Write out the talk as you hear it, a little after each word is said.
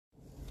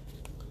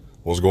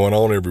What's going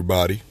on,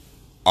 everybody?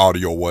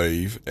 Audio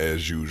Wave,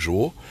 as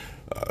usual.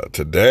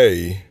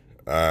 Today,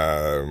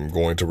 I'm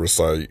going to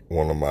recite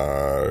one of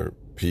my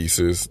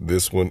pieces.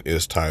 This one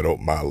is titled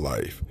My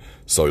Life.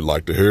 So, you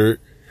like to hear it?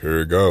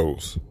 Here it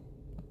goes.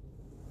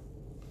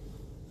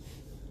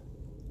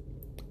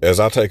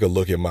 As I take a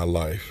look at my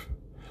life,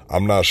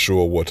 I'm not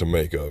sure what to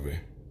make of it.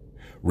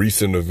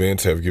 Recent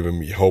events have given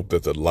me hope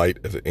that the light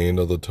at the end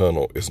of the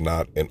tunnel is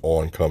not an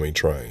oncoming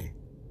train.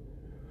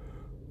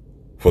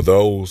 For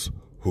those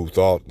who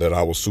thought that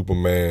I was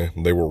Superman,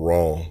 they were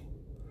wrong.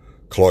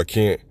 Clark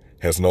Kent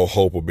has no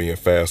hope of being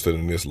faster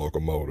than this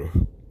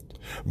locomotive.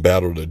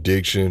 Battled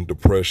addiction,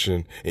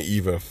 depression, and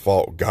even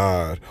fought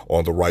God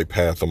on the right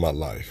path of my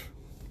life.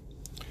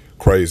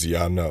 Crazy,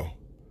 I know,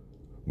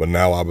 but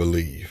now I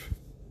believe.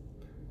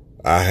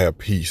 I have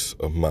peace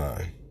of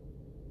mind.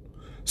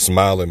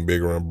 Smiling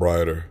bigger and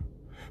brighter.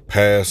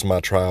 Past my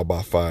trial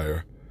by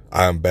fire,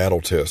 I am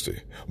battle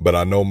tested, but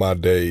I know my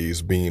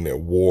days being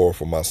at war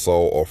for my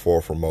soul are far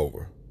from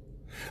over.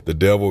 The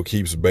devil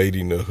keeps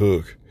baiting the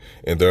hook,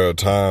 and there are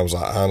times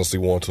I honestly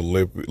want to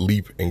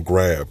leap and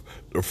grab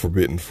the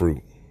forbidden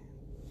fruit.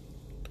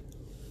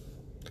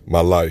 My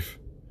life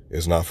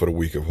is not for the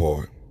weak of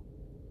heart.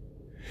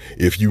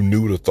 If you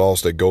knew the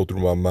thoughts that go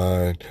through my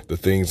mind, the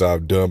things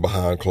I've done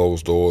behind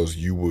closed doors,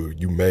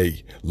 you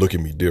may look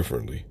at me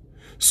differently.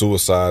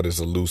 Suicide is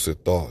a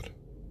lucid thought.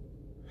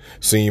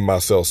 Seeing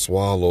myself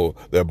swallow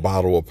that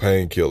bottle of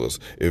painkillers,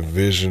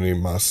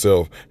 envisioning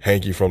myself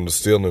hanging from the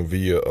ceiling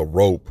via a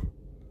rope.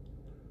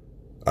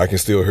 I can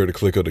still hear the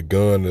click of the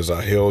gun as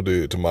I held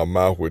it to my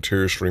mouth with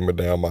tears streaming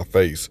down my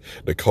face.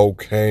 The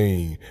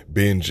cocaine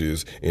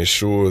binges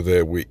ensure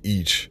that with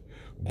each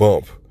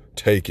bump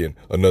taken,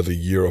 another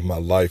year of my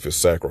life is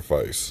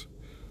sacrifice.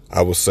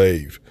 I was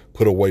saved,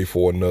 put away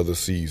for another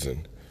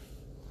season.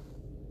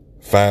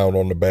 Found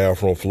on the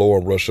bathroom floor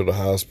and rushed to the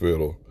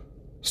hospital,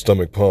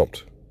 stomach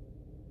pumped.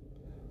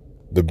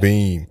 The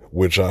beam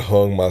which I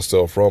hung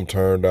myself from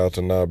turned out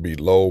to not be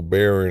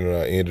load-bearing, and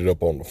I ended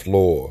up on the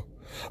floor.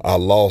 I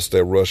lost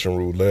that Russian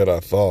roulette,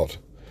 I thought,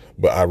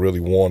 but I really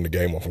won the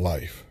game of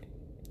life.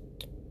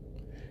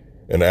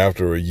 And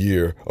after a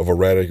year of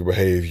erratic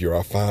behavior,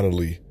 I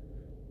finally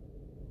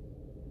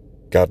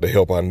got the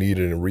help I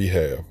needed in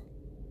rehab.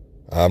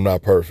 I'm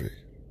not perfect,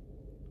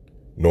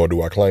 nor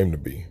do I claim to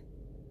be.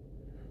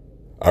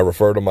 I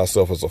refer to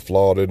myself as a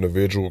flawed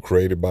individual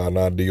created by an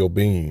ideal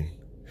being.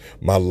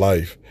 My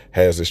life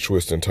has its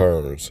twists and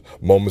turns,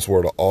 moments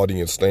where the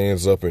audience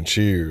stands up and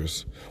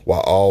cheers,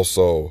 while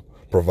also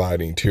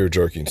providing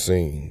tear-jerking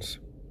scenes.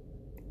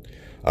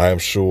 I am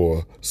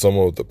sure some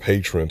of the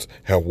patrons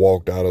have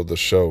walked out of the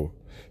show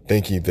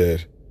thinking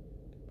that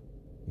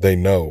they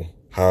know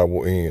how it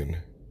will end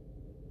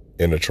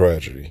in a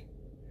tragedy.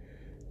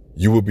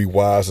 You would be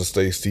wise to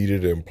stay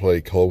seated and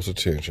pay close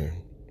attention,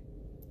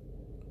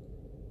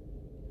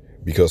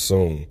 because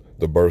soon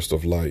the burst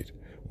of light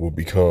will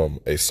become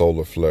a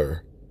solar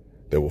flare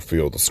that will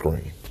fill the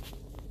screen.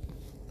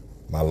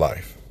 My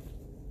life.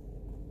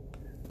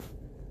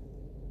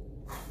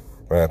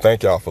 Man,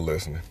 thank y'all for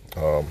listening.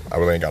 I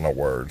really ain't got no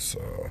words.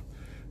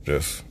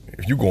 Just,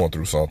 if you're going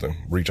through something,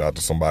 reach out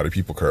to somebody.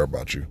 People care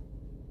about you.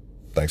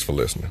 Thanks for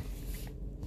listening.